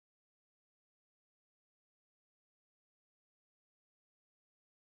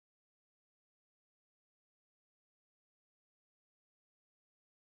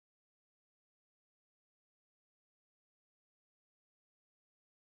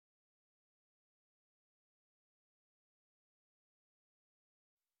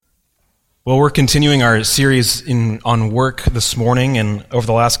Well, we're continuing our series on work this morning, and over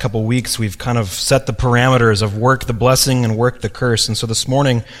the last couple weeks, we've kind of set the parameters of work the blessing and work the curse. And so this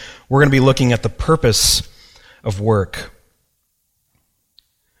morning, we're going to be looking at the purpose of work.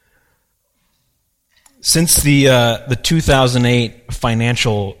 Since the 2008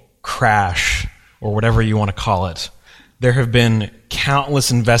 financial crash, or whatever you want to call it, there have been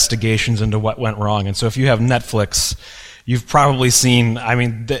countless investigations into what went wrong. And so if you have Netflix, you've probably seen, I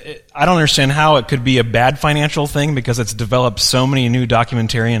don't understand how it could be a bad financial thing because it's developed so many new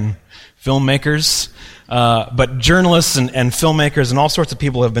documentarian filmmakers. But journalists and filmmakers and all sorts of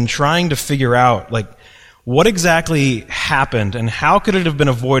people have been trying to figure out, what exactly happened and how could it have been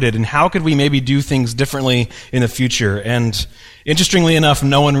avoided and how could we maybe do things differently in the future? And interestingly enough,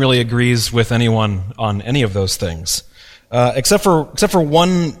 no one really agrees with anyone on any of those things. Except for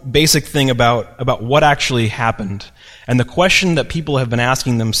one basic thing about what actually happened. And the question that people have been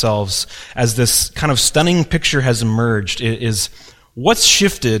asking themselves as this kind of stunning picture has emerged is what's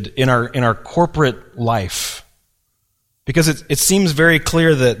shifted in our corporate life? Because it seems very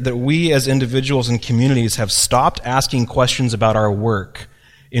clear that we as individuals and communities have stopped asking questions about our work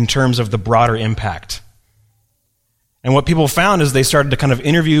in terms of the broader impact. And what people found is they started to kind of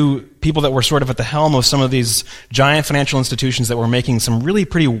interview people that were sort of at the helm of some of these giant financial institutions that were making some really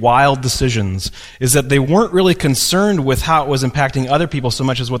pretty wild decisions, is that they weren't really concerned with how it was impacting other people so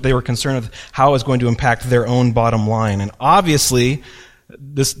much as what they were concerned with how it was going to impact their own bottom line. And obviously,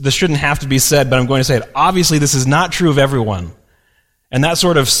 this shouldn't have to be said, but I'm going to say it. Obviously, this is not true of everyone. And that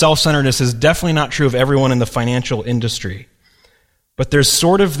sort of self-centeredness is definitely not true of everyone in the financial industry. But there's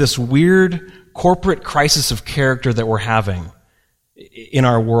sort of this weird corporate crisis of character that we're having in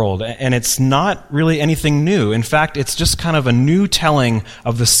our world. And it's not really anything new. In fact, it's just kind of a new telling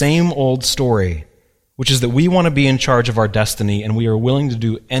of the same old story, which is that we want to be in charge of our destiny and we are willing to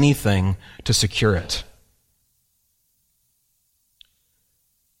do anything to secure it.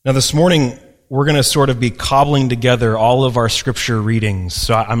 Now, this morning, we're going to sort of be cobbling together all of our scripture readings.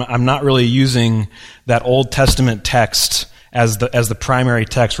 So I'm not really using that Old Testament text as the primary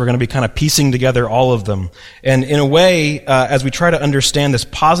text. We're going to be kind of piecing together all of them. And in a way, as we try to understand this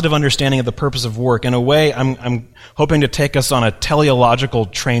positive understanding of the purpose of work, in a way, I'm hoping to take us on a teleological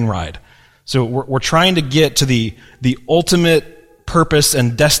train ride. So we're trying to get to the ultimate purpose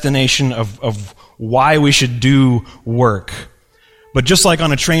and destination of why we should do work. But just like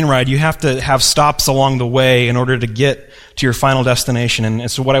on a train ride, you have to have stops along the way in order to get to your final destination.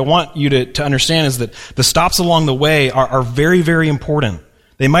 And so what I want you to understand is that the stops along the way are very, very important.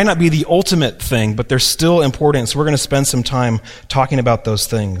 They might not be the ultimate thing, but they're still important. So we're going to spend some time talking about those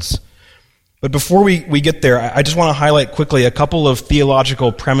things. But before we get there, I just want to highlight quickly a couple of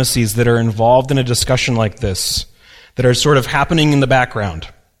theological premises that are involved in a discussion like this, that are sort of happening in the background.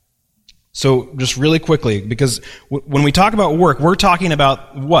 So just really quickly, because when we talk about work, we're talking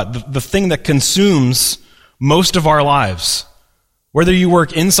about what? The thing that consumes most of our lives. Whether you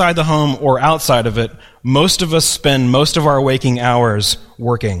work inside the home or outside of it, most of us spend most of our waking hours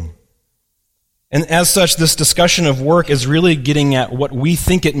working. And as such, this discussion of work is really getting at what we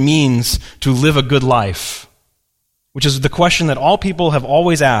think it means to live a good life, which is the question that all people have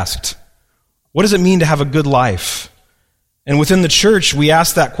always asked. What does it mean to have a good life? And within the church, we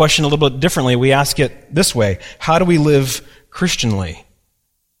ask that question a little bit differently. We ask it this way: how do we live Christianly?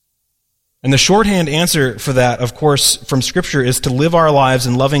 And the shorthand answer for that, of course, from Scripture is to live our lives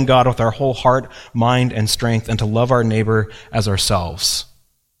in loving God with our whole heart, mind, and strength, and to love our neighbor as ourselves.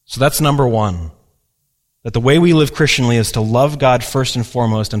 So that's number one. That the way we live Christianly is to love God first and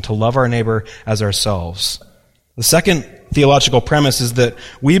foremost and to love our neighbor as ourselves. The second theological premise is that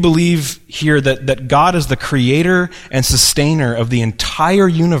we believe here that God is the creator and sustainer of the entire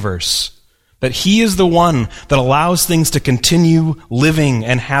universe, that He is the one that allows things to continue living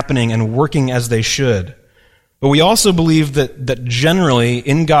and happening and working as they should. But we also believe that generally,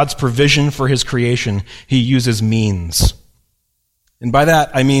 in God's provision for His creation, He uses means. And by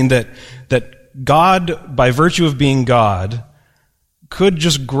that, I mean that God, by virtue of being God, could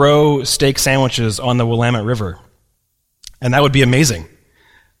just grow steak sandwiches on the Willamette River. And that would be amazing.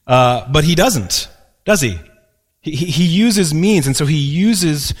 But He doesn't, does He? He uses means, and so He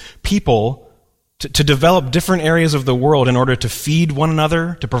uses people to develop different areas of the world in order to feed one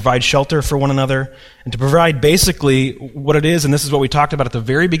another, to provide shelter for one another, and to provide basically what it is, and this is what we talked about at the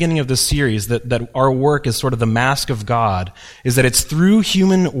very beginning of this series, that our work is sort of the mask of God, is that it's through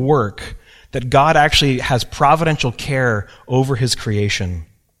human work that God actually has providential care over His creation.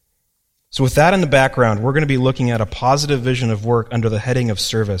 So with that in the background, we're going to be looking at a positive vision of work under the heading of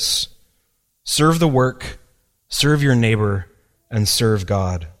service. Serve the work, serve your neighbor, and serve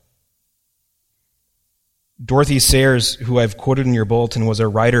God. Dorothy Sayers, who I've quoted in your bulletin, was a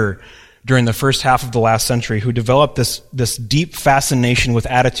writer during the first half of the last century who developed this deep fascination with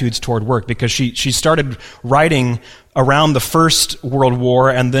attitudes toward work, because she started writing around the First World War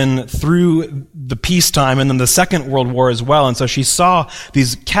and then through the peacetime and then the Second World War as well. And so she saw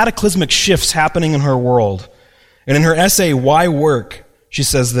these cataclysmic shifts happening in her world. And in her essay, Why Work?, she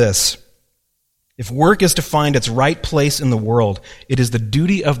says this: "If work is to find its right place in the world, it is the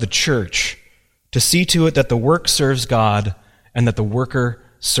duty of the church to see to it that the work serves God and that the worker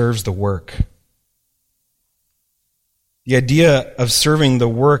serves the work." The idea of serving the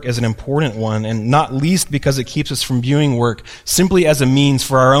work is an important one, and not least because it keeps us from viewing work simply as a means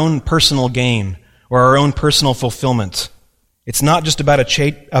for our own personal gain or our own personal fulfillment. It's not just about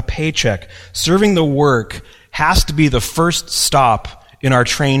a paycheck. Serving the work has to be the first stop in our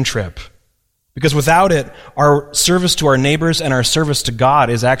train trip, because without it, our service to our neighbors and our service to God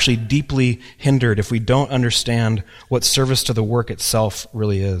is actually deeply hindered if we don't understand what service to the work itself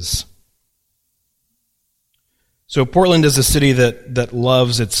really is. So Portland is a city that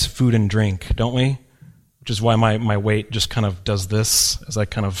loves its food and drink, don't we? Which is why my weight just kind of does this as I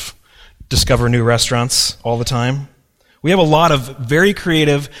kind of discover new restaurants all the time. We have a lot of very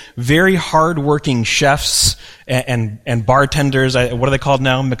creative, very hard-working chefs and bartenders. What are they called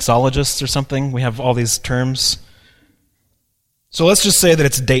now? Mixologists or something? We have all these terms. So let's just say that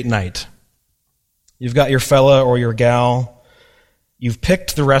it's date night. You've got your fella or your gal. You've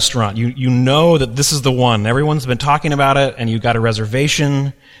picked the restaurant. You know that this is the one. Everyone's been talking about it, and you've got a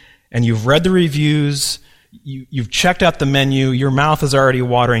reservation, and you've read the reviews. You've checked out the menu. Your mouth is already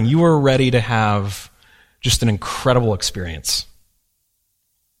watering. You are ready to have just an incredible experience.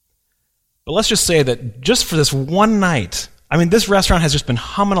 But let's just say that just for this one night, I mean, this restaurant has just been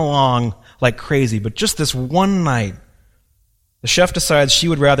humming along like crazy, but just this one night, the chef decides she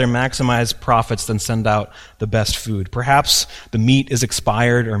would rather maximize profits than send out the best food. Perhaps the meat is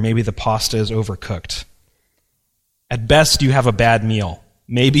expired, or maybe the pasta is overcooked. At best, you have a bad meal,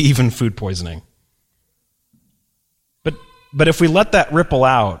 maybe even food poisoning. But if we let that ripple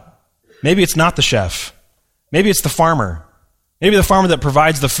out, maybe it's not the chef. Maybe it's the farmer. Maybe the farmer that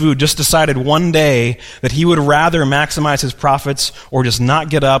provides the food just decided one day that he would rather maximize his profits or just not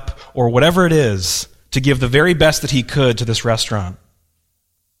get up or whatever it is to give the very best that he could to this restaurant.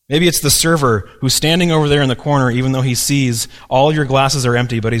 Maybe it's the server who's standing over there in the corner even though he sees all your glasses are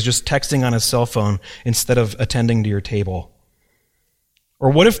empty, but he's just texting on his cell phone instead of attending to your table. Or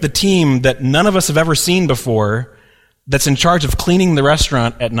what if the team that none of us have ever seen before that's in charge of cleaning the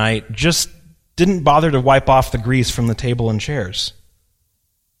restaurant at night just didn't bother to wipe off the grease from the table and chairs?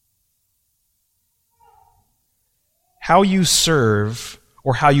 How you serve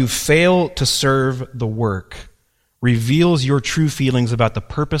or how you fail to serve the work reveals your true feelings about the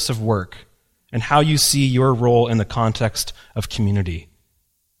purpose of work and how you see your role in the context of community.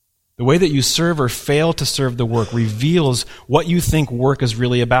 The way that you serve or fail to serve the work reveals what you think work is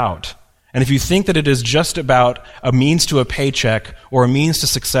really about. And if you think that it is just about a means to a paycheck or a means to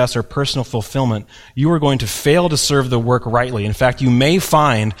success or personal fulfillment, you are going to fail to serve the work rightly. In fact, you may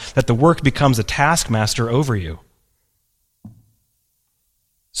find that the work becomes a taskmaster over you.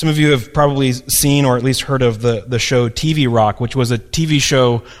 Some of you have probably seen or at least heard of the show TV Rock, which was a TV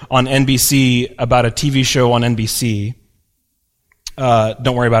show on NBC about a TV show on NBC.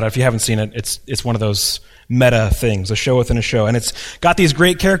 Don't worry about it if you haven't seen it. It's one of those meta things, a show within a show. And it's got these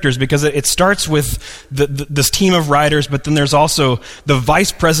great characters because it starts with this team of writers, but then there's also the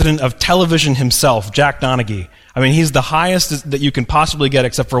vice president of television himself, Jack Donaghy. I mean, he's the highest that you can possibly get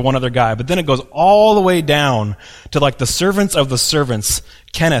except for one other guy. But then it goes all the way down to like the servants of the servants,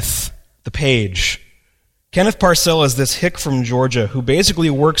 Kenneth the page. Kenneth Parcell is this hick from Georgia who basically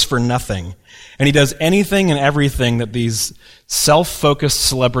works for nothing. And he does anything and everything that these self-focused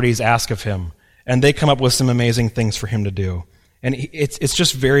celebrities ask of him. And they come up with some amazing things for him to do. And it's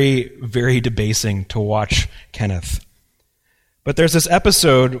just very, very debasing to watch Kenneth. But there's this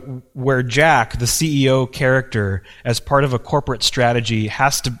episode where Jack, the CEO character, as part of a corporate strategy,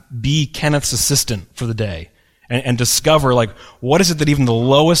 has to be Kenneth's assistant for the day and discover, like, what is it that even the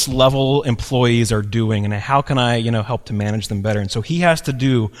lowest level employees are doing, and how can I, help to manage them better? And so he has to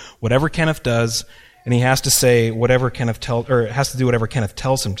do whatever Kenneth does, and he has to say whatever Kenneth has to do whatever Kenneth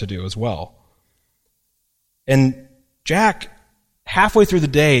tells him to do as well. And Jack, halfway through the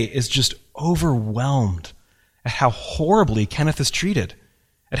day, is just overwhelmed at how horribly Kenneth is treated,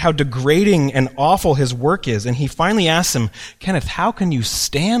 at how degrading and awful his work is. And he finally asks him, Kenneth, how can you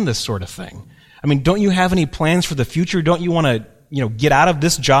stand this sort of thing? I mean, don't you have any plans for the future? Don't you want to, get out of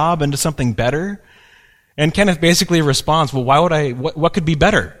this job into something better? And Kenneth basically responds, well, why would what could be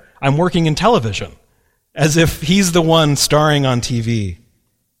better? I'm working in television. as if he's the one starring on TV.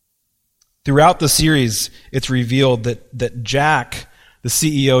 Throughout the series, it's revealed that Jack, the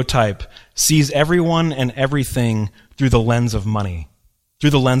CEO type, sees everyone and everything through the lens of money, through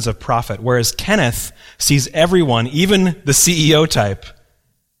the lens of profit, whereas Kenneth sees everyone, even the CEO type,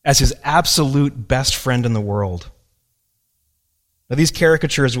 as his absolute best friend in the world. Now, these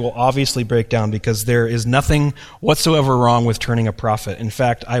caricatures will obviously break down because there is nothing whatsoever wrong with turning a profit. In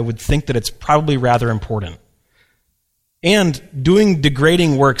fact, I would think that it's probably rather important. And doing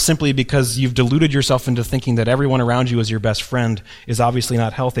degrading work simply because you've deluded yourself into thinking that everyone around you is your best friend is obviously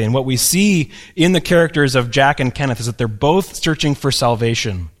not healthy. And what we see in the characters of Jack and Kenneth is that they're both searching for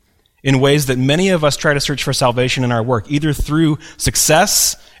salvation in ways that many of us try to search for salvation in our work, either through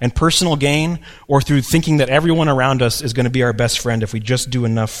success and personal gain or through thinking that everyone around us is going to be our best friend if we just do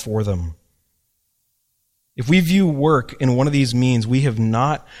enough for them. If we view work in one of these means, we have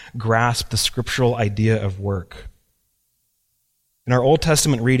not grasped the scriptural idea of work. In our Old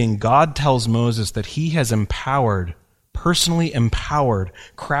Testament reading, God tells Moses that he has personally empowered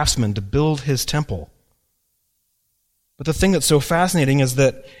craftsmen to build his temple. But the thing that's so fascinating is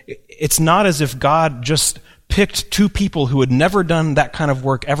that it's not as if God just picked two people who had never done that kind of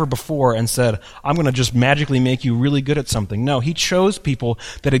work ever before and said, I'm going to just magically make you really good at something. No, he chose people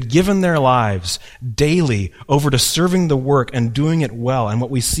that had given their lives daily over to serving the work and doing it well. And what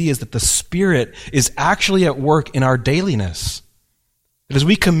we see is that the Spirit is actually at work in our dailiness. That as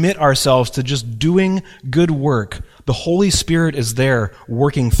we commit ourselves to just doing good work, the Holy Spirit is there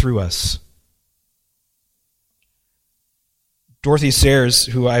working through us. Dorothy Sayers,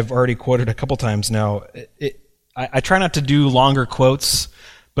 who I've already quoted a couple times now, I try not to do longer quotes,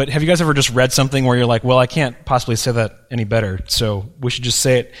 but have you guys ever just read something where you're like, well, I can't possibly say that any better, so we should just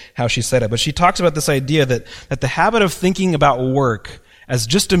say it how she said it. But she talks about this idea that the habit of thinking about work as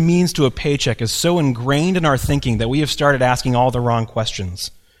just a means to a paycheck is so ingrained in our thinking that we have started asking all the wrong questions.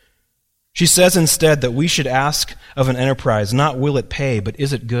 She says instead that we should ask of an enterprise, not will it pay, but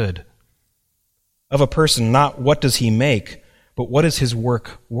is it good? Of a person, not what does he make, but what is his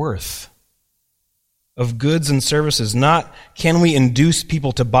work worth? Of goods and services, not can we induce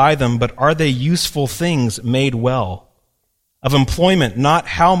people to buy them, but are they useful things made well? Of employment, not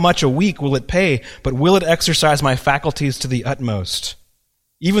how much a week will it pay, but will it exercise my faculties to the utmost?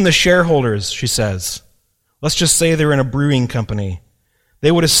 Even the shareholders, she says, let's just say they're in a brewing company.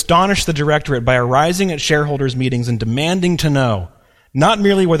 They would astonish the directorate by arising at shareholders' meetings and demanding to know not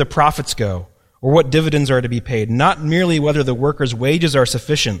merely where the profits go, or what dividends are to be paid, not merely whether the workers' wages are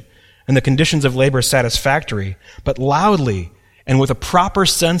sufficient and the conditions of labor satisfactory, but loudly and with a proper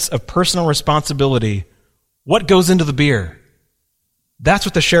sense of personal responsibility, what goes into the beer? That's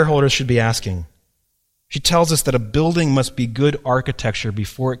what the shareholders should be asking. She tells us that a building must be good architecture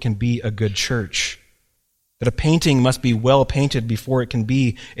before it can be a good church, that a painting must be well painted before it can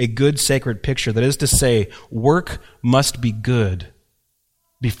be a good sacred picture. That is to say, work must be good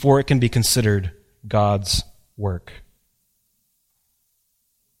before it can be considered God's work.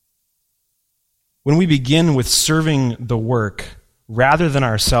 When we begin with serving the work rather than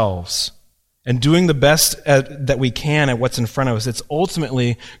ourselves and doing the best that we can at what's in front of us, it's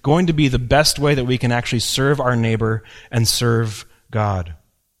ultimately going to be the best way that we can actually serve our neighbor and serve God.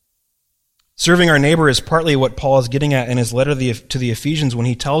 Serving our neighbor is partly what Paul is getting at in his letter to the Ephesians when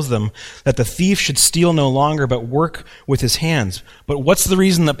he tells them that the thief should steal no longer but work with his hands. But what's the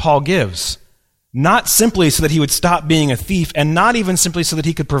reason that Paul gives? Not simply so that he would stop being a thief, and not even simply so that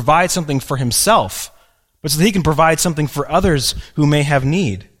he could provide something for himself, but so that he can provide something for others who may have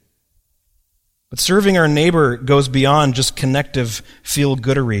need. But serving our neighbor goes beyond just connective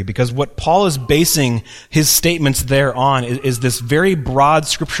feel-goodery, because what Paul is basing his statements there on is this very broad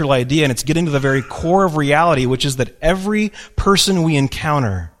scriptural idea, and it's getting to the very core of reality, which is that every person we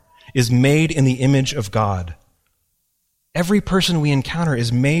encounter is made in the image of God. Every person we encounter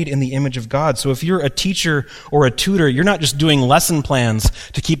is made in the image of God. So if you're a teacher or a tutor, you're not just doing lesson plans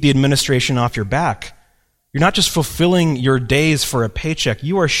to keep the administration off your back. You're not just fulfilling your days for a paycheck.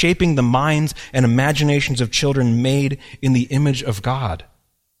 You are shaping the minds and imaginations of children made in the image of God.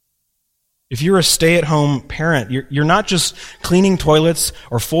 If you're a stay-at-home parent, you're not just cleaning toilets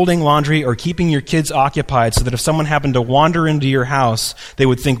or folding laundry or keeping your kids occupied so that if someone happened to wander into your house, they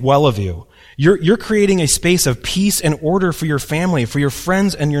would think well of you. You're creating a space of peace and order for your family, for your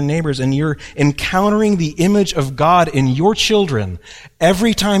friends and your neighbors, and you're encountering the image of God in your children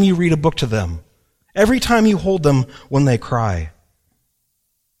every time you read a book to them. Every time you hold them when they cry.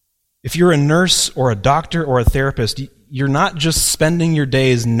 If you're a nurse or a doctor or a therapist, you're not just spending your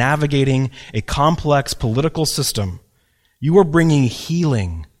days navigating a complex political system. You are bringing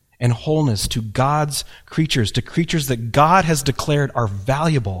healing and wholeness to God's creatures, to creatures that God has declared are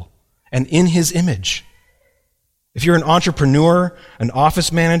valuable and in his image. If you're an entrepreneur, an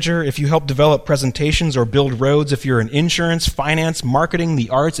office manager, if you help develop presentations or build roads, if you're in insurance, finance, marketing, the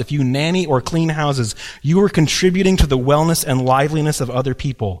arts, if you nanny or clean houses, you are contributing to the wellness and liveliness of other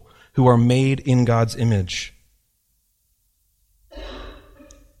people who are made in God's image.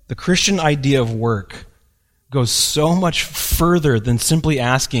 The Christian idea of work goes so much further than simply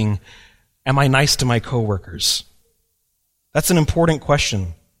asking, am I nice to my coworkers? That's an important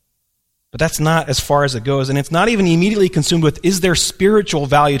question. But that's not as far as it goes, and it's not even immediately consumed with, is there spiritual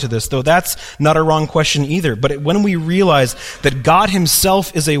value to this? Though that's not a wrong question either. But when we realize that God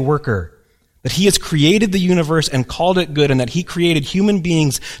himself is a worker, that he has created the universe and called it good, and that he created human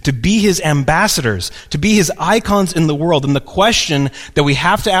beings to be his ambassadors, to be his icons in the world, and the question that we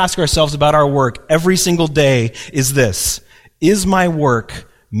have to ask ourselves about our work every single day is this: is my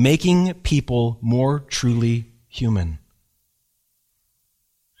work making people more truly human?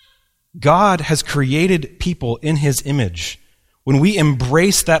 God has created people in his image. When we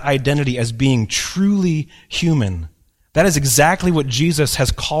embrace that identity as being truly human, that is exactly what Jesus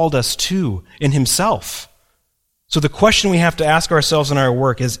has called us to in himself. So the question we have to ask ourselves in our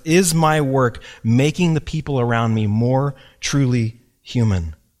work is my work making the people around me more truly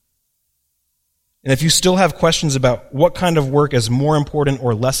human? And if you still have questions about what kind of work is more important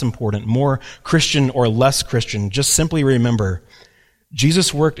or less important, more Christian or less Christian, just simply remember,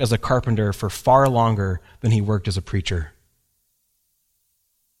 Jesus worked as a carpenter for far longer than he worked as a preacher.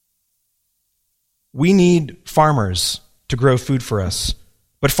 We need farmers to grow food for us,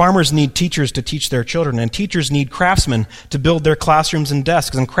 but farmers need teachers to teach their children, and teachers need craftsmen to build their classrooms and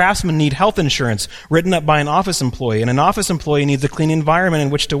desks, and craftsmen need health insurance written up by an office employee, and an office employee needs a clean environment in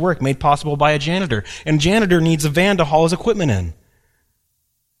which to work made possible by a janitor, and janitor needs a van to haul his equipment in.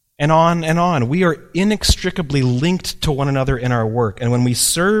 And on and on. We are inextricably linked to one another in our work. And when we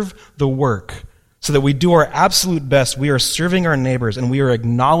serve the work so that we do our absolute best, we are serving our neighbors and we are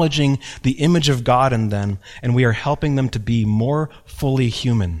acknowledging the image of God in them, and we are helping them to be more fully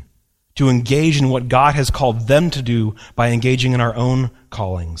human, to engage in what God has called them to do by engaging in our own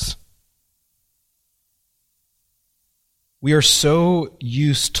callings. We are so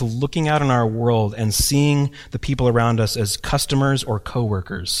used to looking out in our world and seeing the people around us as customers or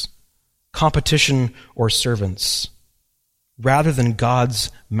coworkers, competition or servants, rather than God's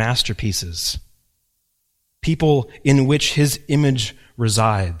masterpieces, people in which his image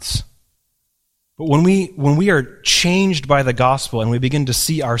resides. But when we are changed by the gospel and we begin to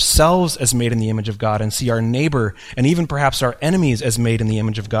see ourselves as made in the image of God and see our neighbor and even perhaps our enemies as made in the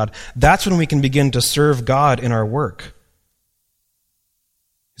image of God, that's when we can begin to serve God in our work.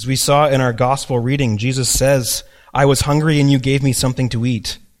 As we saw in our gospel reading, Jesus says, I was hungry and you gave me something to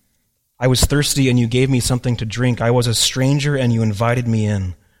eat. I was thirsty and you gave me something to drink. I was a stranger and you invited me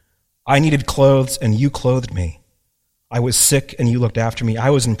in. I needed clothes and you clothed me. I was sick and you looked after me.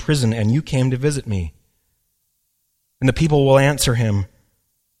 I was in prison and you came to visit me. And the people will answer him,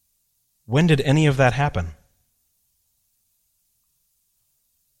 when did any of that happen?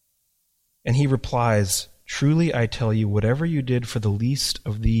 And he replies, truly I tell you, whatever you did for the least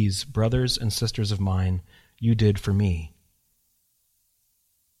of these brothers and sisters of mine, you did for me.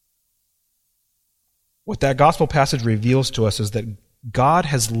 What that gospel passage reveals to us is that God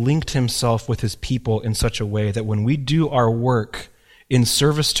has linked himself with his people in such a way that when we do our work in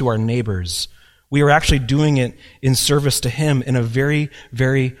service to our neighbors, we are actually doing it in service to him in a very,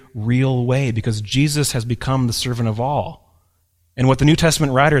 very real way, because Jesus has become the servant of all. And what the New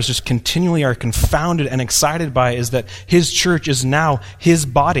Testament writers just continually are confounded and excited by is that his church is now his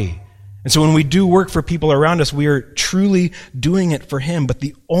body. And so when we do work for people around us, we are truly doing it for him. But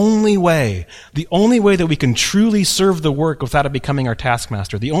the only way that we can truly serve the work without it becoming our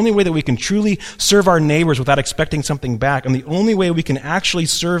taskmaster, the only way that we can truly serve our neighbors without expecting something back, and the only way we can actually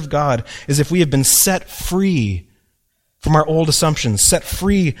serve God is if we have been set free from our old assumptions, set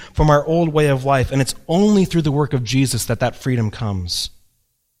free from our old way of life. And it's only through the work of Jesus that that freedom comes.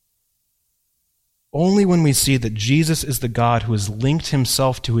 Only when we see that Jesus is the God who has linked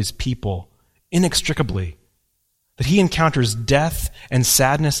himself to his people inextricably, that he encounters death and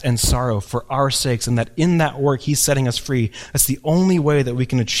sadness and sorrow for our sakes, and that in that work he's setting us free. That's the only way that we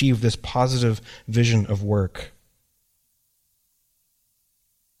can achieve this positive vision of work.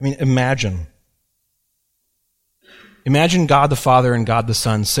 I mean, imagine God the Father and God the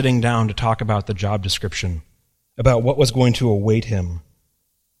Son sitting down to talk about the job description, about what was going to await him.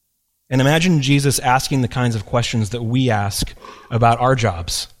 And imagine Jesus asking the kinds of questions that we ask about our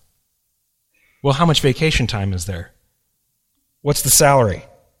jobs. Well, how much vacation time is there? What's the salary?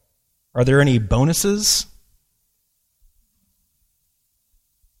 Are there any bonuses?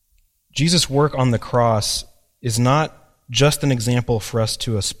 Jesus' work on the cross is not just an example for us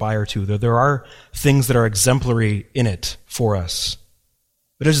to aspire to, though there are things that are exemplary in it for us.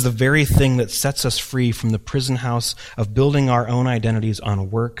 But it is the very thing that sets us free from the prison house of building our own identities on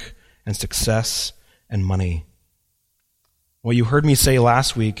work and success and money. What you heard me say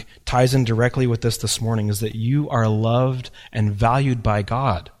last week ties in directly with this morning, is that you are loved and valued by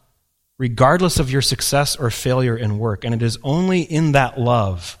God, regardless of your success or failure in work. And it is only in that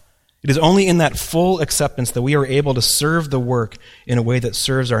love, it is only in that full acceptance that we are able to serve the work in a way that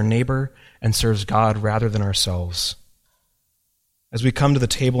serves our neighbor and serves God rather than ourselves. As we come to the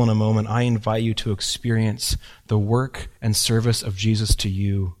table in a moment, I invite you to experience the work and service of Jesus to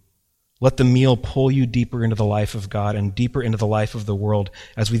you. Let the meal pull you deeper into the life of God and deeper into the life of the world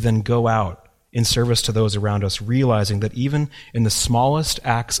as we then go out in service to those around us, realizing that even in the smallest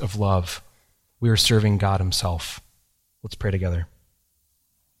acts of love, we are serving God himself. Let's pray together.